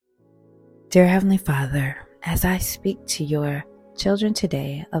Dear Heavenly Father, as I speak to your children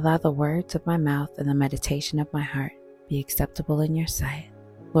today, allow the words of my mouth and the meditation of my heart be acceptable in your sight.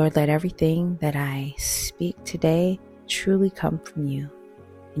 Lord, let everything that I speak today truly come from you.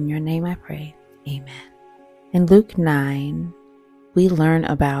 In your name I pray, amen. In Luke 9, we learn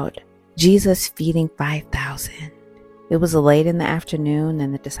about Jesus feeding 5,000. It was late in the afternoon,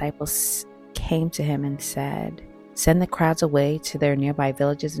 and the disciples came to him and said, "Send the crowds away to their nearby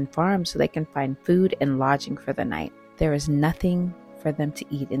villages and farms so they can find food and lodging for the night. There is nothing for them to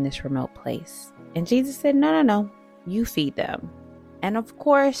eat in this remote place." And Jesus said, No, you feed them. And of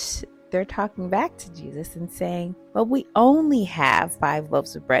course, they're talking back to Jesus and saying, "But we only have 5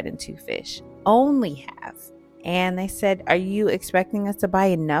 loaves of bread and 2 fish. Only have." And they said, "Are you expecting us to buy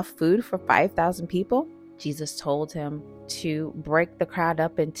enough food for 5,000 people?" Jesus told him to break the crowd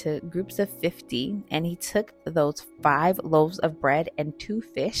up into groups of 50, and he took those 5 loaves of bread and 2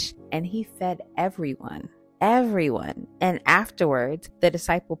 fish, and he fed everyone. And afterwards, the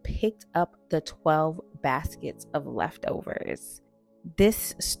disciple picked up the 12 baskets of leftovers.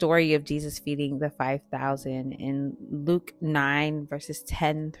 This story of Jesus feeding the 5,000 in Luke 9, verses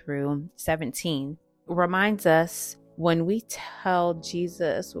 10 through 17, reminds us when we tell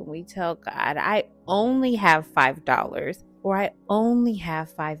Jesus, when we tell God, "I only have $5 or I only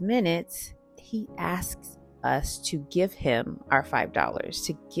have 5 minutes," he asks us to give him our $5,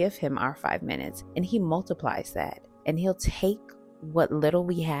 to give him our 5 minutes. And he multiplies that. And he'll take what little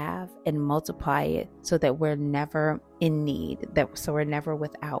we have and multiply it so that we're never in need, so we're never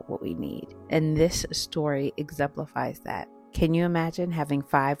without what we need. And this story exemplifies that. Can you imagine having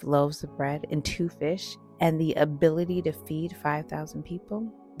 5 loaves of bread and 2 fish and the ability to feed 5,000 people?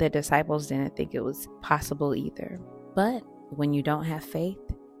 The disciples didn't think it was possible either. But when you don't have faith,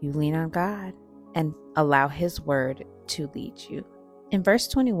 you lean on God and allow his word to lead you. In verse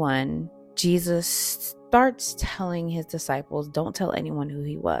 21, Jesus starts telling his disciples, don't tell anyone who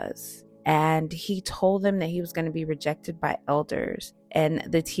he was. And he told them that he was going to be rejected by elders and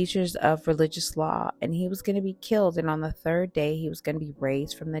the teachers of religious law, and he was going to be killed. And on the 3rd day, he was going to be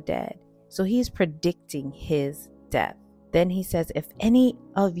raised from the dead. So he's predicting his death. Then he says, "If any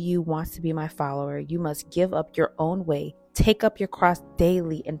of you wants to be my follower, you must give up your own way, take up your cross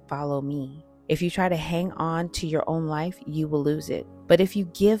daily and follow me. If you try to hang on to your own life, you will lose it. But if you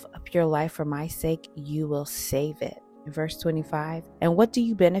give up your life for my sake, you will save it." In verse 25, "And what do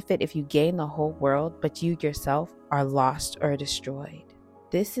you benefit if you gain the whole world, but you yourself are lost or destroyed?"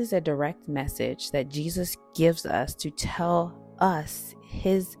 This is a direct message that Jesus gives us to tell us,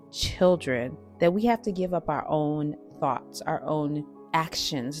 his children, that we have to give up our own thoughts, our own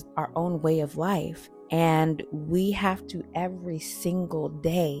actions, our own way of life. And we have to every single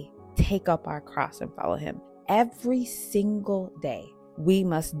day take up our cross and follow him. Every single day, we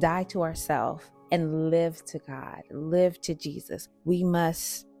must die to ourselves and live to God, live to Jesus. We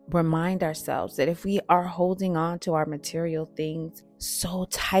must remind ourselves that if we are holding on to our material things so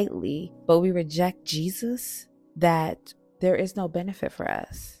tightly, but we reject Jesus, that there is no benefit for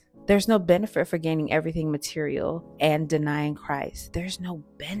us. There's no benefit for gaining everything material and denying Christ. There's no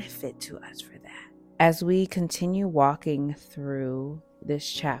benefit to us for that. As we continue walking through this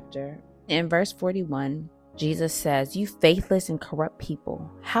chapter, in verse 41, Jesus says, "You faithless and corrupt people,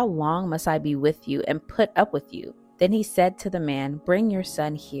 how long must I be with you and put up with you?" Then he said to the man, "Bring your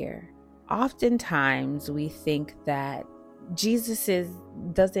son here." Oftentimes we think that Jesus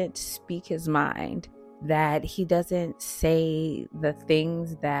doesn't speak his mind, that he doesn't say the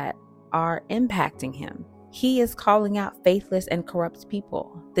things that are impacting him. He is calling out faithless and corrupt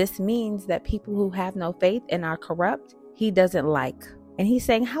people. This means that people who have no faith and are corrupt, he doesn't like. And he's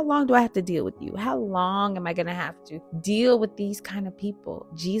saying, how long do I have to deal with you? How long am I going to have to deal with these kind of people?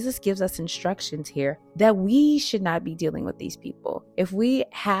 Jesus gives us instructions here that we should not be dealing with these people. If we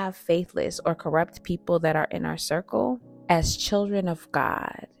have faithless or corrupt people that are in our circle, as children of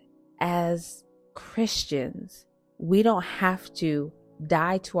God, as Christians, we don't have to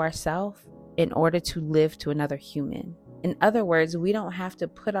die to ourselves in order to live to another human. In other words, we don't have to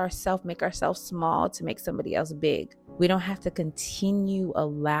make ourselves small to make somebody else big. We don't have to continue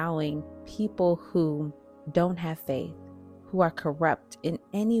allowing people who don't have faith, who are corrupt in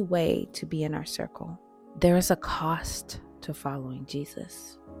any way, to be in our circle. There is a cost to following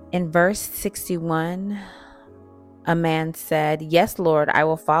Jesus. In verse 61, a man said, "Yes, Lord, I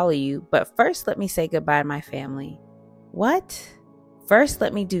will follow you, but first let me say goodbye to my family." What? First,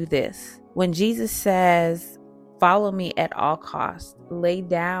 let me do this. When Jesus says, "Follow me at all costs, lay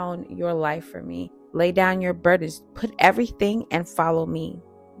down your life for me, lay down your burdens, put everything and follow me,"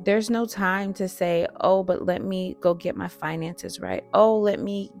 There's no time to say, oh, but let me go get my finances right. Oh, let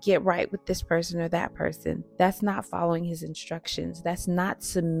me get right with this person or that person. That's not following his instructions. That's not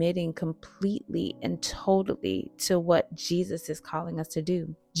submitting completely and totally to what Jesus is calling us to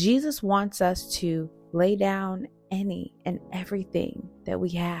do. Jesus wants us to lay down any and everything that we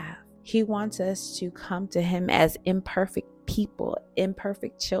have. He wants us to come to him as imperfect people,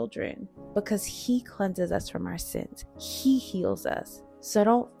 imperfect children, because he cleanses us from our sins. He heals us. So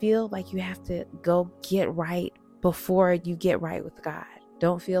don't feel like you have to go get right before you get right with God.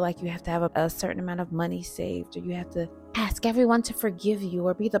 Don't feel like you have to have a certain amount of money saved, or you have to ask everyone to forgive you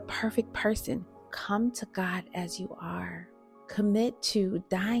or be the perfect person. Come to God as you are. Commit to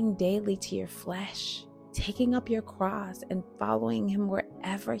dying daily to your flesh, taking up your cross and following him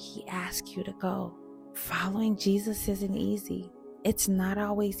wherever he asks you to go. Following Jesus isn't easy. It's not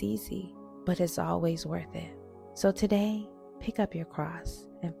always easy, but it's always worth it. So today, pick up your cross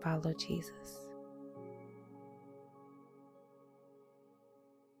and follow Jesus.